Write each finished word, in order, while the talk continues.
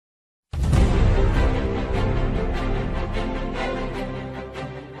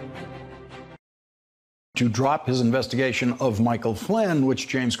to drop his investigation of Michael Flynn, which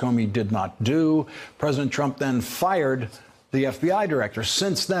James Comey did not do. President Trump then fired the FBI director.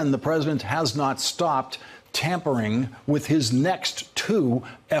 Since then, the president has not stopped tampering with his next two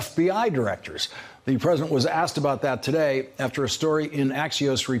FBI directors. The president was asked about that today after a story in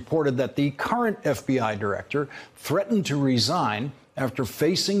Axios reported that the current FBI director threatened to resign after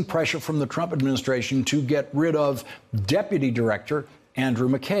facing pressure from the Trump administration to get rid of Deputy Director Andrew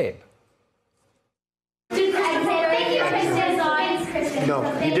McCabe. No,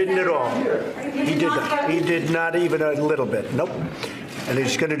 he didn't at all. He did not. He did not even a little bit. Nope. And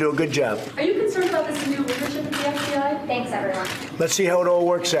he's going to do a good job. Are you concerned about this new leadership at the FBI? Thanks, everyone. Let's see how it all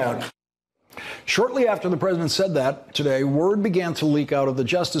works out. Shortly after the president said that today, word began to leak out of the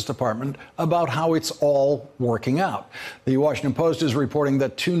Justice Department about how it's all working out. The Washington Post is reporting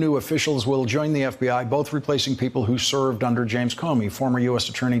that two new officials will join the FBI, both replacing people who served under James Comey. Former U.S.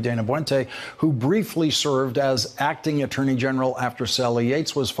 Attorney Dana Boente, who briefly served as acting attorney general after Sally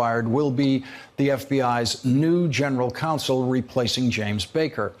Yates was fired, will be the FBI's new general counsel, replacing James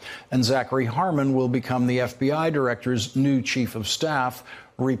Baker. And Zachary Harmon will become the FBI director's new chief of staff,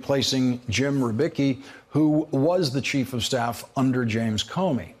 replacing Jim Rubicki, who was the chief of staff under James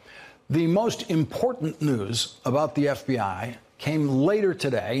Comey. The most important news about the FBI came later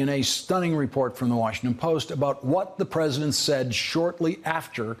today in a stunning report from the Washington Post about what the president said shortly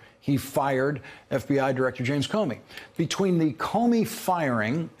after he fired FBI Director James Comey. Between the Comey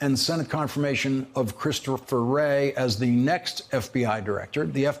firing and Senate confirmation of Christopher Wray as the next FBI director,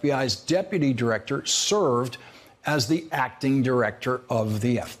 the FBI's deputy director served as the acting director of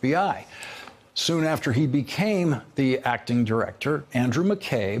the FBI. Soon after he became the acting director, Andrew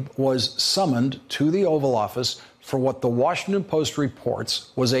McCabe was summoned to the Oval Office for what the Washington Post reports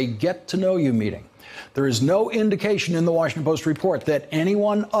was a get-to-know-you meeting. There is no indication in the Washington Post report that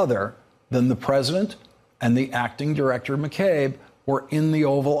anyone other than the president and the acting director, McCabe, were in the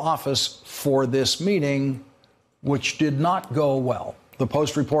Oval Office for this meeting, which did not go well. The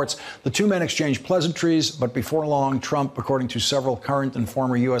Post reports the two men exchanged pleasantries, but before long, Trump, according to several current and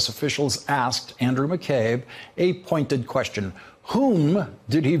former U.S. officials, asked Andrew McCabe a pointed question. Whom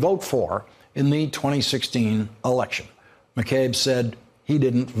did he vote for in the 2016 election? McCabe said he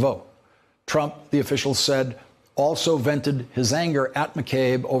didn't vote. Trump, the officials said, also vented his anger at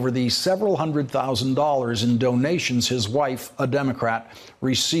McCabe over the several $100,000 in donations his wife, a Democrat,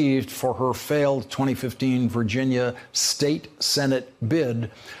 received for her failed 2015 Virginia State Senate bid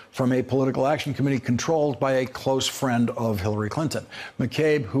from a political action committee controlled by a close friend of Hillary Clinton.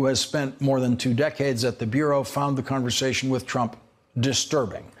 McCabe, who has spent more than 2 decades at the Bureau, found the conversation with Trump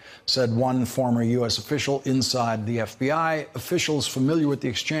disturbing, said one former U.S. official inside the FBI. Officials familiar with the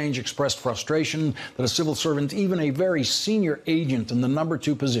exchange expressed frustration that a civil servant, even a very senior agent in the number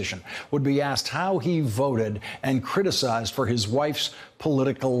 2 position, would be asked how he voted and criticized for his wife's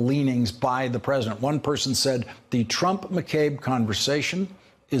political leanings by the president. One person said the Trump-McCabe conversation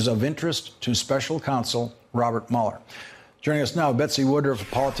is of interest to special counsel Robert Mueller. Joining us now, Betsy Woodruff, a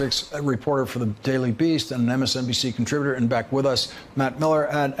politics reporter for the Daily Beast and an MSNBC contributor, and back with us, Matt Miller.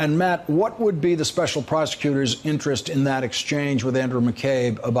 And Matt, what would be the special prosecutor's interest in that exchange with Andrew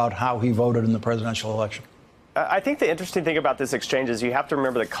McCabe about how he voted in the presidential election? I think the interesting thing about this exchange is you have to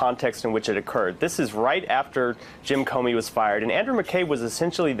remember the context in which it occurred. This is right after Jim Comey was fired, and Andrew McCabe was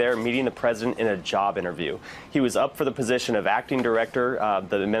essentially there meeting the president in a job interview. He was up for the position of acting director.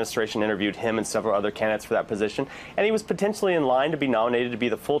 The administration interviewed him and several other candidates for that position, and he was potentially in line to be nominated to be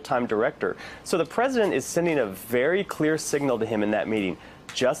the full-time director. So the president is sending a very clear signal to him in that meeting,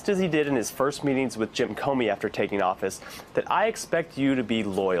 just as he did in his first meetings with Jim Comey after taking office, that I expect you to be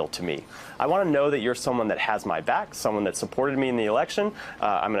loyal to me. I want to know that you're someone that has my back, someone that supported me in the election.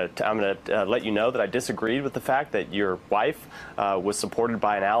 I'm going to let you know that I disagreed with the fact that your wife was supported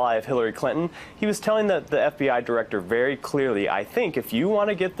by an ally of Hillary Clinton. He was telling the FBI director very clearly, I think if you want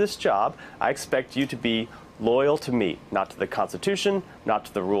to get this job, I expect you to be loyal to me, not to the Constitution, not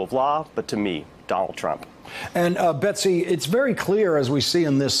to the rule of law, but to me, Donald Trump. And Betsy, it's very clear, as we see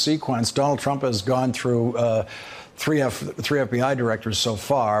in this sequence, Donald Trump has gone through three FBI directors so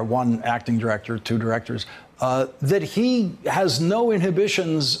far, 1 acting director, 2 directors, that he has no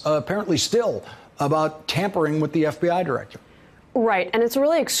inhibitions, apparently still, about tampering with the FBI director. Right, and it's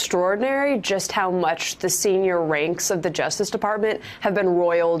really extraordinary just how much the senior ranks of the Justice Department have been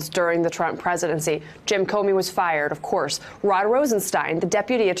roiled during the Trump presidency. Jim Comey was fired, of course. Rod Rosenstein, the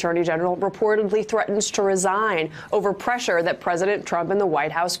Deputy Attorney General, reportedly threatens to resign over pressure that President Trump and the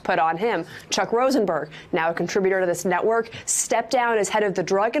White House put on him. Chuck Rosenberg, now a contributor to this network, stepped down as head of the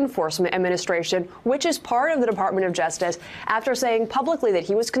Drug Enforcement Administration, which is part of the Department of Justice, after saying publicly that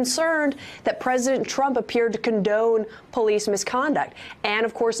he was concerned that President Trump appeared to condone police misconduct. And,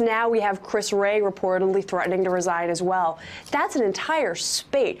 of course, now we have Chris Wray reportedly threatening to resign as well. That's an entire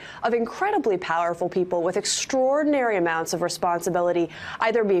spate of incredibly powerful people with extraordinary amounts of responsibility,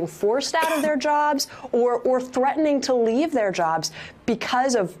 either being forced out of their jobs or threatening to leave their jobs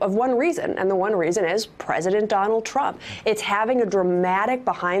because of one reason, and the one reason is President Donald Trump. It's having a dramatic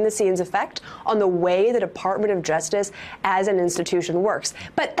behind-the-scenes effect on the way the Department of Justice as an institution works.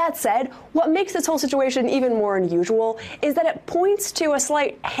 But that said, what makes this whole situation even more unusual is that it points to a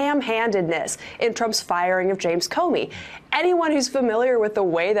slight ham-handedness in Trump's firing of James Comey. Anyone who's familiar with the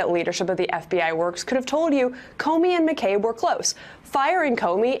way that leadership of the FBI works could have told you Comey and McCabe were close. Firing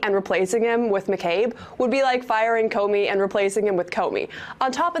Comey and replacing him with McCabe would be like firing Comey and replacing him with Comey.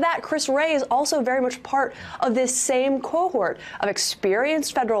 On top of that, Chris Wray is also very much part of this same cohort of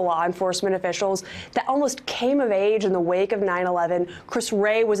experienced federal law enforcement officials that almost came of age in the wake of 9/11. Chris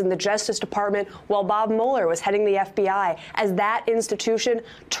Wray was in the Justice Department while Bob Mueller was heading the FBI, as that institution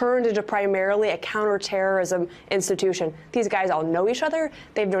turned into primarily a counterterrorism institution. These guys all know each other.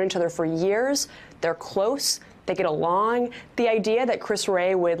 They've known each other for years. They're close. They get along. The idea that Chris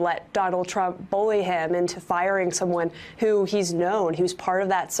Wray would let Donald Trump bully him into firing someone who he's known, who's part of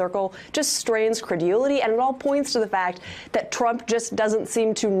that circle, just strains credulity, and it all points to the fact that Trump just doesn't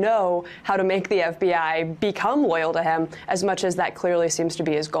seem to know how to make the FBI become loyal to him, as much as that clearly seems to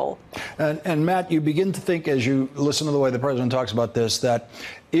be his goal. And Matt, you begin to think, as you listen to the way the president talks about this, that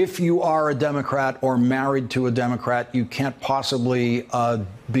if you are a Democrat or married to a Democrat, you can't possibly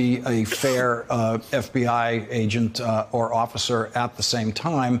be a fair FBI agent or officer at the same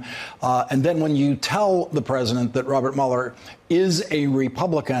time. And then when you tell the president that Robert Mueller is a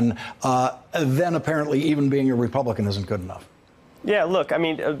Republican, then apparently even being a Republican isn't good enough. Yeah, look, I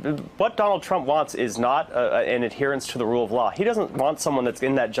mean, what Donald Trump wants is not an adherence to the rule of law. He doesn't want someone that's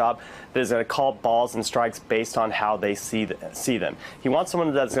in that job that is going to call balls and strikes based on how they see them. He wants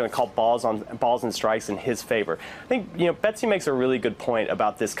someone that's going to call balls and strikes in his favor. I think, Betsy makes a really good point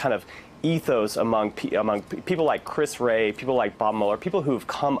about this kind of ethos among people like Chris Wray, people like Bob Mueller, people who have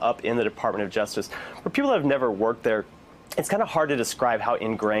come up in the Department of Justice, or people that have never worked there. It's kind of hard to describe how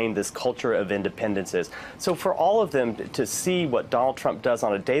ingrained this culture of independence is. So for all of them to see what Donald Trump does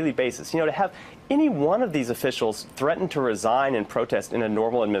on a daily basis, to have any one of these officials threaten to resign and protest in a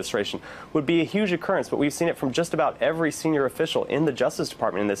normal administration would be a huge occurrence. But we've seen it from just about every senior official in the Justice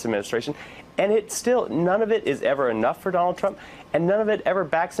Department in this administration. And none of it is ever enough for Donald Trump, and none of it ever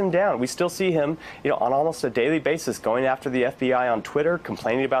backs him down. We still see him, on almost a daily basis going after the FBI on Twitter,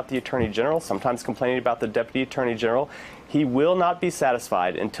 complaining about the Attorney General, sometimes complaining about the Deputy Attorney General. He will not be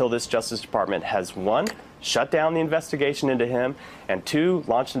satisfied until this Justice Department has, one, shut down the investigation into him, and two,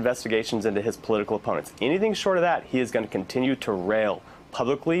 launched investigations into his political opponents. Anything short of that, he is going to continue to rail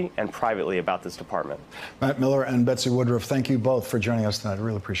publicly and privately about this department. Matt Miller and Betsy Woodruff, thank you both for joining us tonight. I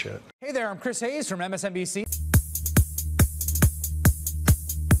really appreciate it. Hey there, I'm Chris Hayes from MSNBC.